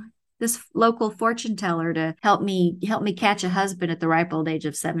 you know, this local fortune teller to help me catch a husband at the ripe old age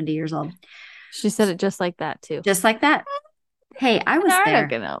of 70 years old. She said it just like that too. Just like that. Hey, I was Leonardo there.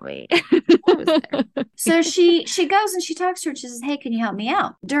 can help me. I was there. So she goes and she talks to her and she says, hey, can you help me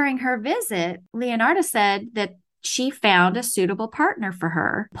out? During her visit, Leonardo said that she found a suitable partner for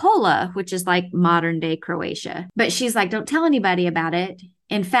her, Pola, which is like modern day Croatia. But she's like, don't tell anybody about it.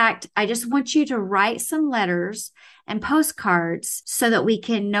 In fact, I just want you to write some letters and postcards so that we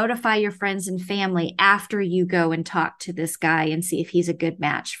can notify your friends and family after you go and talk to this guy and see if he's a good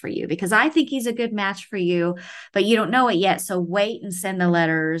match for you. Because I think he's a good match for you, but you don't know it yet. So wait and send the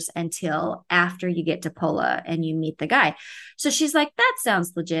letters until after you get to Pola and you meet the guy. So she's like, that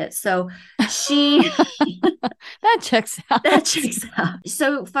sounds legit. So she That checks out. that checks out.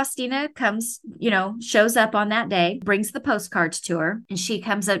 So Faustina comes, you know, shows up on that day, brings the postcards to her, and she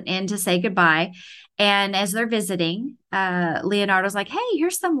comes in to say goodbye. And as they're visiting, Leonardo's like, hey,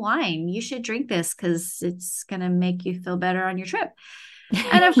 here's some wine. You should drink this because it's going to make you feel better on your trip.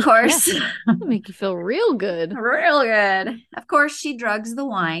 And of course, make you feel real good. real good. Of course, she drugs the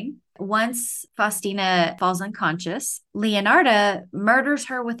wine. once Faustina falls unconscious, Leonardo murders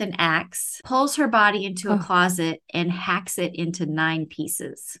her with an axe, pulls her body into a Oh, closet, and hacks it into 9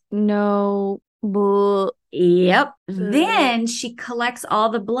 pieces. no. Bull. Yep. Then she collects all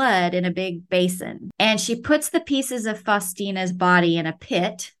the blood in a big basin and she puts the pieces of Faustina's body in a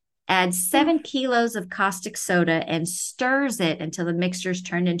pit, adds 7 kilos of caustic soda, and stirs it until the mixture's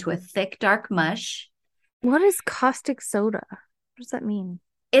turned into a thick, dark mush. What is caustic soda? What does that mean?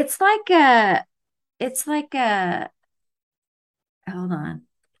 It's like a, it's like a, hold on.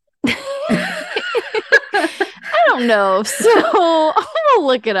 I don't know. So I'm gonna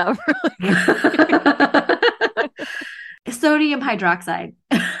look it up Sodium hydroxide.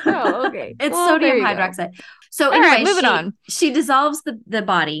 Oh, okay. It's Well, there sodium you go. hydroxide. So All right, anyway, moving she on. she dissolves the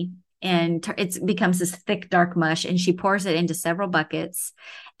body and it becomes this thick dark mush and she pours it into several buckets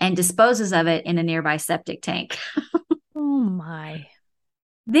and disposes of it in a nearby septic tank. Oh my.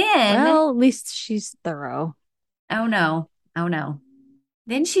 Then, Well, at least she's thorough. oh no, oh no.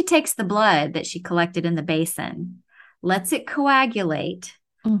 Then she takes the blood that she collected in the basin, lets it coagulate,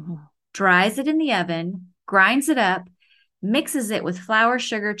 Mhm. dries it in the oven, grinds it up, mixes it with flour,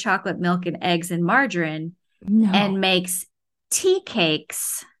 sugar, chocolate, milk, and eggs and margarine, No. and makes tea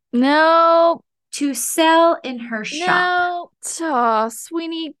cakes No. to sell in her shop. No. Oh,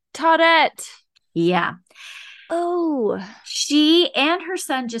 Sweeney Toadette. Yeah. Oh. She and her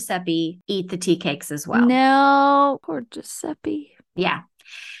son Giuseppe eat the tea cakes as well. No. Poor Giuseppe. Yeah.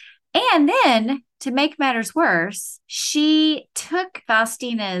 And then to make matters worse, she took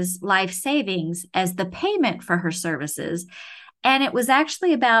Faustina's life savings as the payment for her services. And it was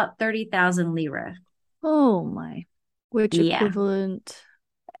actually about 30,000 lira. Oh my. Which Yeah. equivalent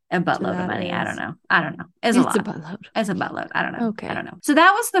A to buttload of that money. I don't is? know. I don't know. It's a It's a lot. buttload. It's a buttload. I don't know. I don't Okay. know. So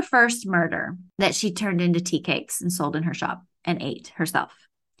that was the first murder that she turned into tea cakes and sold in her shop and ate herself.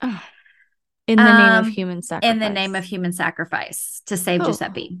 Oh. In the name of Um, human in the name of sacrifice. human sacrifice to save Oh.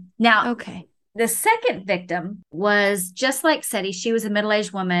 Giuseppe. Now, Okay. the second victim was just like Seti. She was a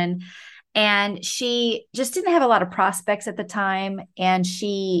middle-aged woman and she just didn't have a lot of prospects at the time and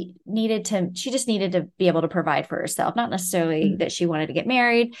she just needed to be able to provide for herself, not necessarily that she wanted to get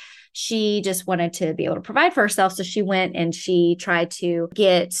married. She just wanted to be able to provide for herself. So she went and she tried to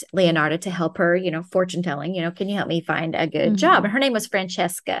get Leonardo to help her, fortune telling, can you help me find a good job? And her name was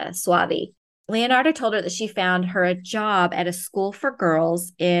Francesca Suavi. Leonardo told her that she found her a job at a school for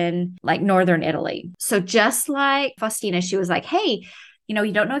girls in like northern Italy. So just like Faustina, she was like, hey,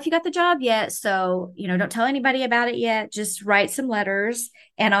 you don't know if you got the job yet. So, don't tell anybody about it yet. Just write some letters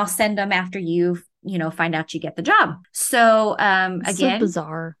and I'll send them after find out you get the job. So, So again,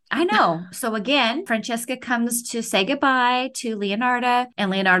 bizarre. I know. So again, Francesca comes to say goodbye to Leonardo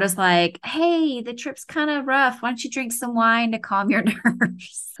and Leonardo's like, hey, the trip's kind of rough. Why don't you drink some wine to calm your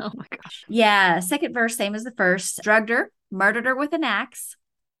nerves? Oh my gosh. Yeah. Second verse, same as the first. Drugged her, murdered her with an axe,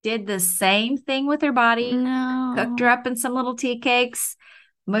 did the same thing with her body, cooked her No. up in some little tea cakes,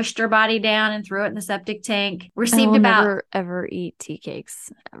 mushed her body down and threw it in the septic tank. I Received will about, never ever eat tea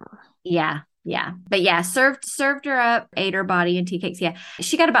cakes ever. yeah, yeah. But yeah, served her up, ate her body in tea cakes. Yeah.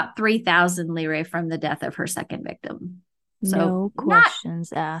 She got about 3,000 lire from the death of her second victim. So No not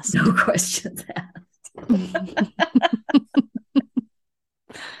questions asked. no questions asked.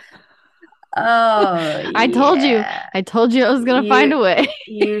 Oh, I told you. yeah. I told you I was gonna find a way.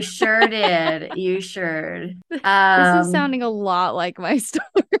 You sure did. You sure. This is sounding a lot like my story.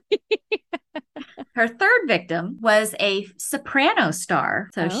 Her third victim was a soprano star.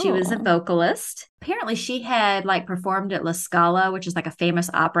 So she was a Oh. vocalist. Apparently she had like performed at La Scala, which is like a famous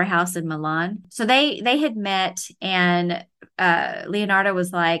opera house in Milan. So they had met and Leonardo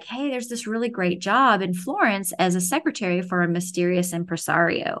was like, hey, there's this really great job in Florence as a secretary for a mysterious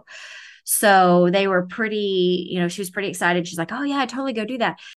impresario. So they were pretty, she was pretty excited. She's like, oh yeah, I'd totally go do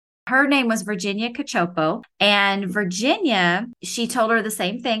that. Her name was Virginia Cacioppo. And Virginia, she told her the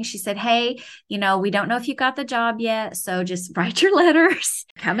same thing. She said, hey, we don't know if you got the job yet. So just write your letters,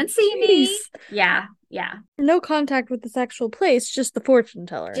 come and see me. Yeah. Yeah. No contact with this actual place, just the fortune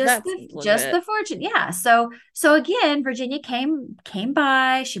teller. Just the fortune. Yeah. So again, Virginia came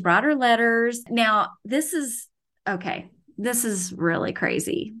by. She brought her letters. Now, this is okay. This is really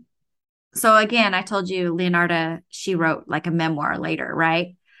crazy. So again, I told you Leonardo, she wrote like a memoir later,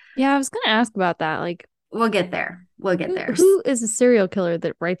 right? Yeah, I was gonna ask about that. Like, we'll get there. We'll get there. Who is a serial killer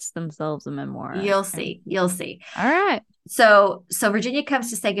that writes themselves a memoir? You'll see. You'll see. All right. So Virginia comes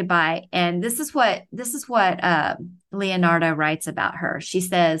to say goodbye, and this is what Leonardo writes about her. She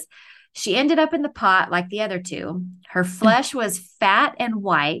says, She ended up in the pot like the other two. Her flesh was fat and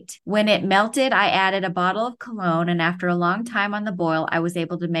white. When it melted, I added a bottle of cologne, and after a long time on the boil, I was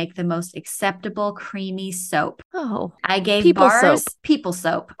able to make the most acceptable creamy soap. Oh, I gave people soap. bars, people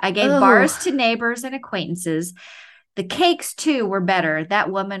soap. I gave bars Oh, to neighbors and acquaintances. The cakes, too, were better.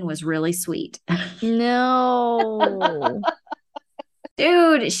 That woman was really sweet. no.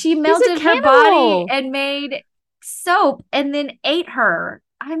 Dude, she She's a melted her body cannibal. and made soap and then ate her.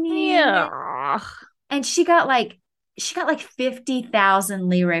 I mean, Yeah. and she got like 50,000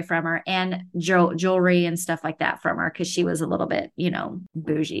 lire from her and jewelry and stuff like that from her because she was a little bit,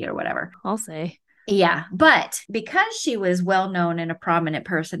 bougie or whatever. I'll say. Yeah, but because she was well known and a prominent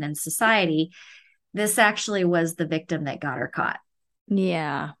person in society, this actually was the victim that got her caught.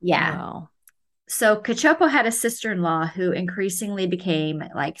 Yeah. Yeah. Well. So Cachopo had a sister-in-law who increasingly became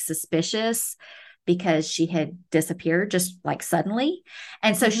like suspicious because she had disappeared just like suddenly.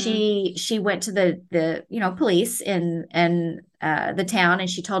 And so Hmm. she went to the police in the town, and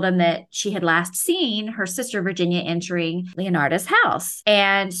she told them that she had last seen her sister Virginia entering Leonardo's house.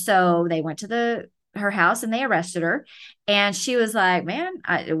 And so they went to her house and they arrested her. And she was like, man,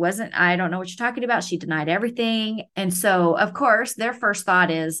 I don't know what you're talking about. She denied everything. And so, of course, their first thought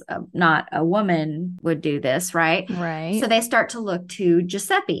is not a woman would do this, right? Right. So they start to look to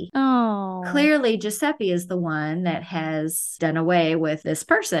Giuseppe. Oh. Clearly, Giuseppe is the one that has done away with this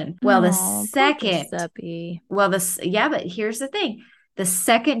person. Oh, poor Giuseppe. Yeah, but here's the thing. The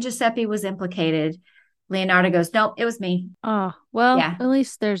second Giuseppe was implicated, Leonardo goes, nope, it was me. Oh, well, Yeah. at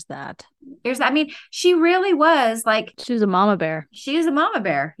least there's that. I mean, she really was like, She was a mama bear. she is a mama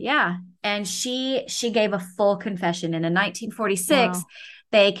bear. Yeah. And she gave a full confession. And in 1946, Wow.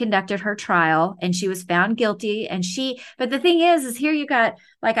 they conducted her trial and she was found guilty. But the thing is here you got,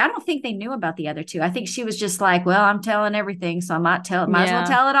 like, I don't think they knew about the other two. I think she was just like, well, I'm telling everything. So might as well Yeah.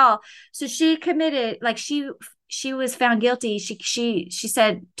 tell it all. So she committed, like, she was found guilty. She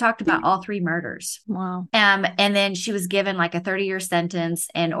said, talked about all three murders. Wow. And then she was given like a 30-year sentence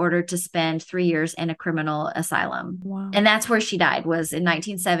and ordered to spend 3 years in a criminal asylum. Wow. And that's where she died, was in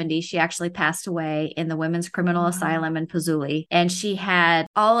 1970. She actually passed away in the women's criminal Wow. asylum in Pizzuli. And she had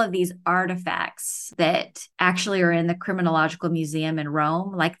all of these artifacts that actually are in the Criminological Museum in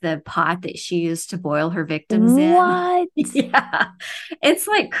Rome, like the pot that she used to boil her victims in. What? Yeah, it's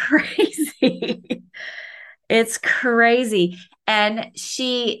like crazy. It's crazy. And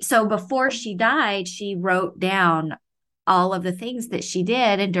so before she died, she wrote down all of the things that she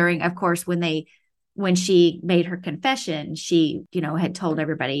did. And during, of course, when she made her confession, she, had told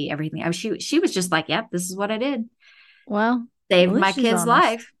everybody everything. I mean, she was just like, yep, this is what I did. Well, at Saved my least she's kid's honest.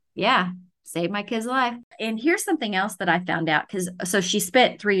 life. Yeah. Saved my kid's life. And here's something else that I found out, because so she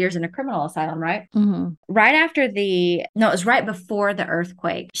spent 3 years in a criminal asylum, right? Hmm. Right after no, it was right before the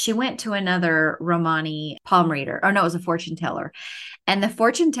earthquake. She went to another Romani palm reader, or no, it was a fortune teller. And the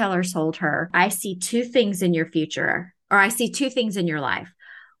fortune teller told her, I see two things in your future, or I see two things in your life.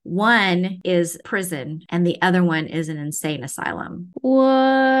 One is prison, and the other one is an insane asylum.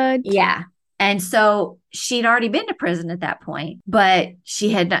 What? Yeah. And so she'd already been to prison at that point, but she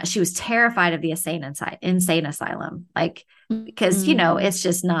was terrified of the insane asylum. Like, because, Mm.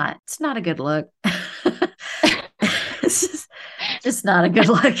 it's not a good look. It's just not a good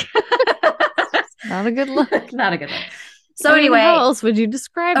look. Not a good look. Not a good look. I So mean, how anyway, else would you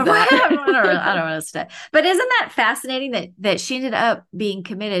describe that? I don't understand. But isn't that fascinating that she ended up being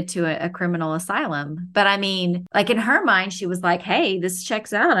committed to a criminal asylum? But I mean, like, in her mind, she was like, hey, this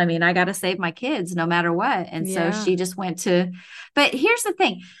checks out. I mean, I got to save my kids no matter what. And so Yeah. she just went to, but here's the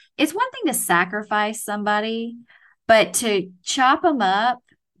thing. It's one thing to sacrifice somebody, but to chop them up,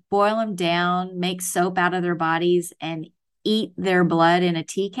 boil them down, make soap out of their bodies, and eat their blood in a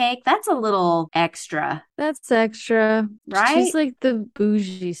tea cake, that's a little extra, That's extra. She's right? like the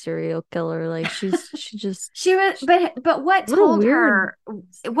bougie serial killer. Like she just She was, but what a weird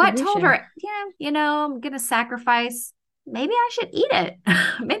what told situation. her, yeah, I'm gonna sacrifice. Maybe I should eat it.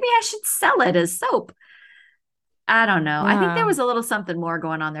 Maybe I should sell it as soap. I don't know. I think there Yeah. was a little something more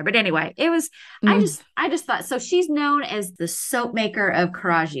going on there. But anyway, Mm. I just thought, so she's known as the soap maker of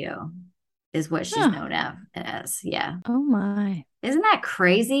Correggio, is what she's Huh. known as. Yeah. Oh my. Isn't that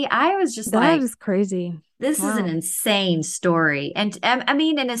crazy? I was just That like, is crazy. this is an Wow. insane story. And I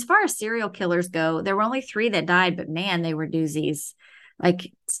mean, and as far as serial killers go, there were only three that died, but man, they were doozies.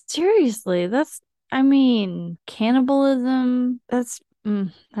 Like, Seriously, I mean, cannibalism, that's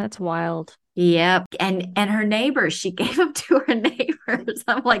wild. yep. And her neighbors, she gave them to her neighbors.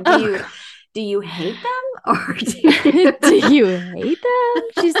 I'm like, Oh, do you hate them, or do you hate them?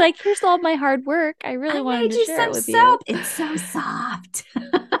 She's like, here's all my hard work. I really I wanted made to you share it some with you. soap. It's so soft.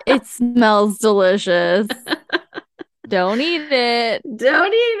 It smells delicious. Don't eat it.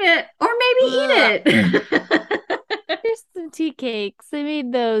 Don't eat it, or Ugh. maybe eat it. There's some tea cakes. I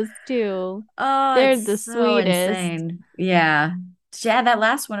made those too. Oh, They're it's the so sweetest. insane. Yeah. Yeah, that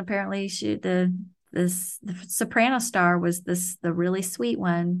last one apparently the soprano star was the really sweet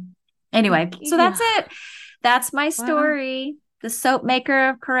one. Anyway, so that's Yeah. it. That's my Wow. story. The Soap Maker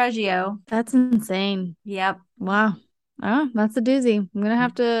of Correggio. That's insane. Yep. Wow. Oh, that's a doozy. I'm gonna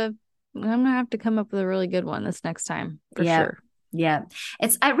have to come up with a really good one this next time for Yep. sure. Yep.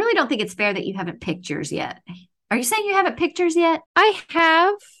 I really don't think it's fair that you haven't picked yours yet. Are you saying you haven't picked yours yet? I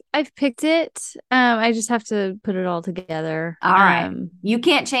have. I've picked it. I just have to put it all together. All right. You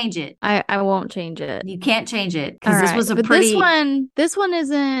can't change it. I won't change it. You can't change it All because this right. was a But pretty. this one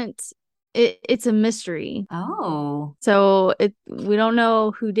isn't it's a mystery. Oh, So we don't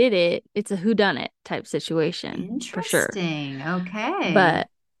know who did it. It's a who done it type situation for sure. interesting. Okay. But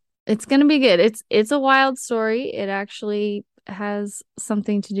it's gonna be good. It's a wild story. It actually has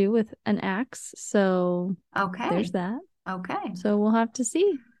something to do with an axe. So there's Okay. that. Okay. So we'll have to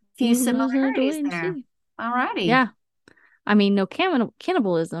see. Few We'll just have to similarities wait and there. see. All righty. Yeah. I mean, no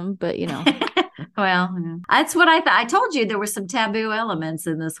cannibalism, but Well, yeah. That's what I thought. I told you there were some taboo elements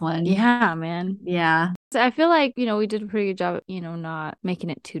in this one. yeah, man. Yeah. So I feel like, we did a pretty good job, not making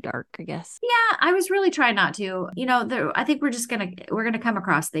it too dark, I guess. Yeah, I was really trying not to. I think we're gonna come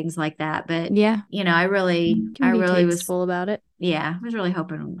across things like that, but Yeah. I Can be really was. tasteful about it. Yeah, I was really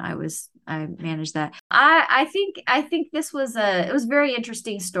hoping I managed that. I think this was it was a very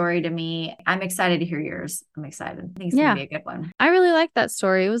interesting story to me. I'm excited to hear yours. I'm excited. I think it's gonna Yeah. be a good one. I really liked that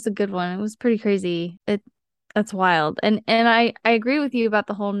story. It was a good one. It was pretty crazy. That's wild. And I agree with you about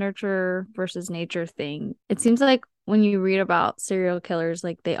the whole nurture versus nature thing. It seems like when you read about serial killers,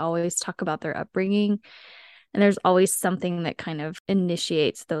 like they always talk about their upbringing, and there's always something that kind of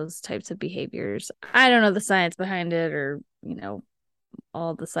initiates those types of behaviors. I don't know the science behind it or,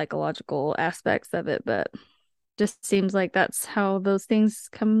 all the psychological aspects of it, but just seems like that's how those things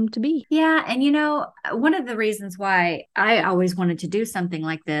come to be. Yeah, and one of the reasons why I always wanted to do something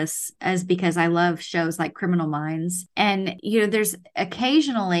like this is because I love shows like Criminal Minds. And there's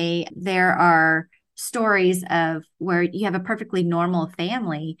occasionally there are stories of where you have a perfectly normal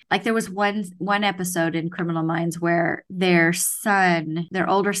family. Like there was one episode in Criminal Minds where their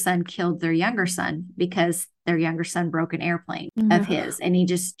older son killed their younger son because their younger son broke an airplane of Mhm. his and he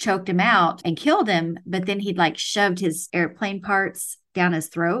just choked him out and killed him, but then he'd like shoved his airplane parts down his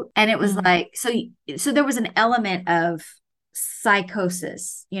throat. And it was Mhm. like, so there was an element of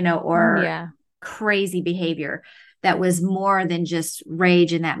psychosis, or Yeah. crazy behavior that was more than just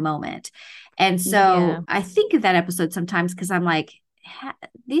rage in that moment. And Yeah. so I think of that episode sometimes because I'm like,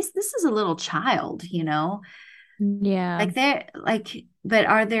 this is a little child, Yeah. like they're like, but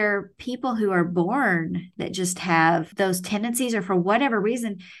are there people who are born that just have those tendencies, or for whatever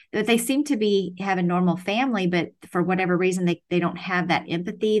reason that they seem to be have a normal family, but for whatever reason they don't have that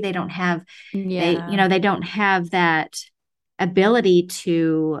empathy, they don't have Yeah. they don't have that ability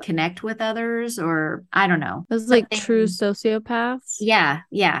to connect with others, or I don't know, Those like true something. sociopaths.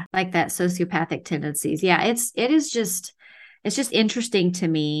 Yeah, like that sociopathic tendencies. Yeah, it's just interesting to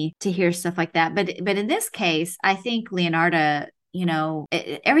me to hear stuff like that. But in this case, I think Leonarda,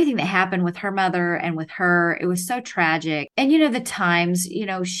 everything that happened with her mother and with her, it was so tragic. And the times,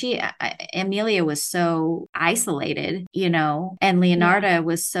 Amelia was so isolated, and Yeah. Leonarda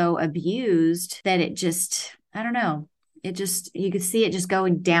was so abused that it just, I don't know, it just, you could see it just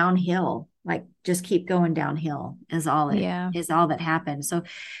going downhill, like just keep going downhill Yeah. is all that happened. So it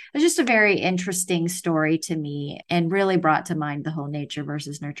was just a very interesting story to me and really brought to mind the whole nature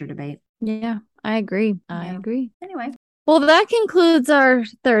versus nurture debate. Yeah. I agree. I Yeah. agree. Anyway. Well, that concludes our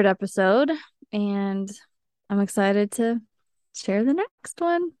third episode, and I'm excited to share the next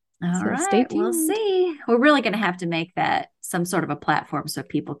one. All So stay right. We'll tuned. see. We're really going to have to make that some sort of a platform so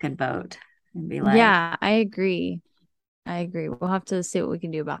people can vote and be like, Yeah, I agree. I agree. We'll have to see what we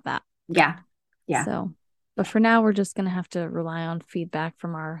can do about that. yeah, yeah, So, but for now, we're just going to have to rely on feedback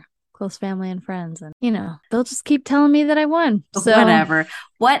from our close family and friends. And, they'll just keep telling me that I won. So,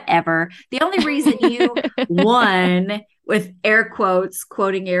 whatever. The only reason you won with air quotes,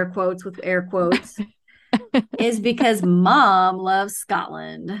 quoting air quotes with air quotes, is because mom loves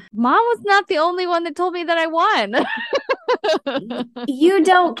Scotland. mom was not the only one that told me that I won. You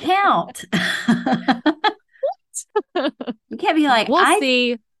don't count. You can't be like, We'll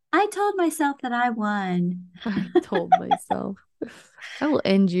see. I told myself that I won. I told myself. I will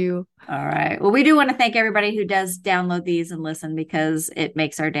end you. All right. Well, we do want to thank everybody who does download these and listen because it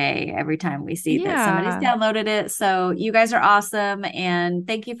makes our day every time we see that somebody's Yeah. downloaded it. So you guys are awesome. And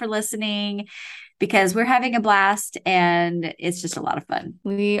thank you for listening because we're having a blast and it's just a lot of fun.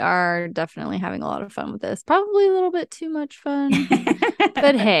 We are definitely having a lot of fun with this. Probably a little bit too much fun.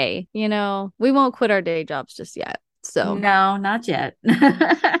 But hey, we won't quit our day jobs just yet. So, No, not yet.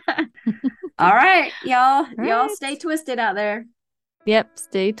 All right, y'all. all Y'all right. stay twisted out there. Yep,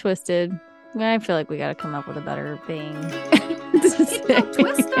 stay twisted. I feel like we got to come up with a better thing to Get them say.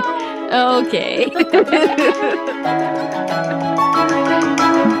 twist on. Okay.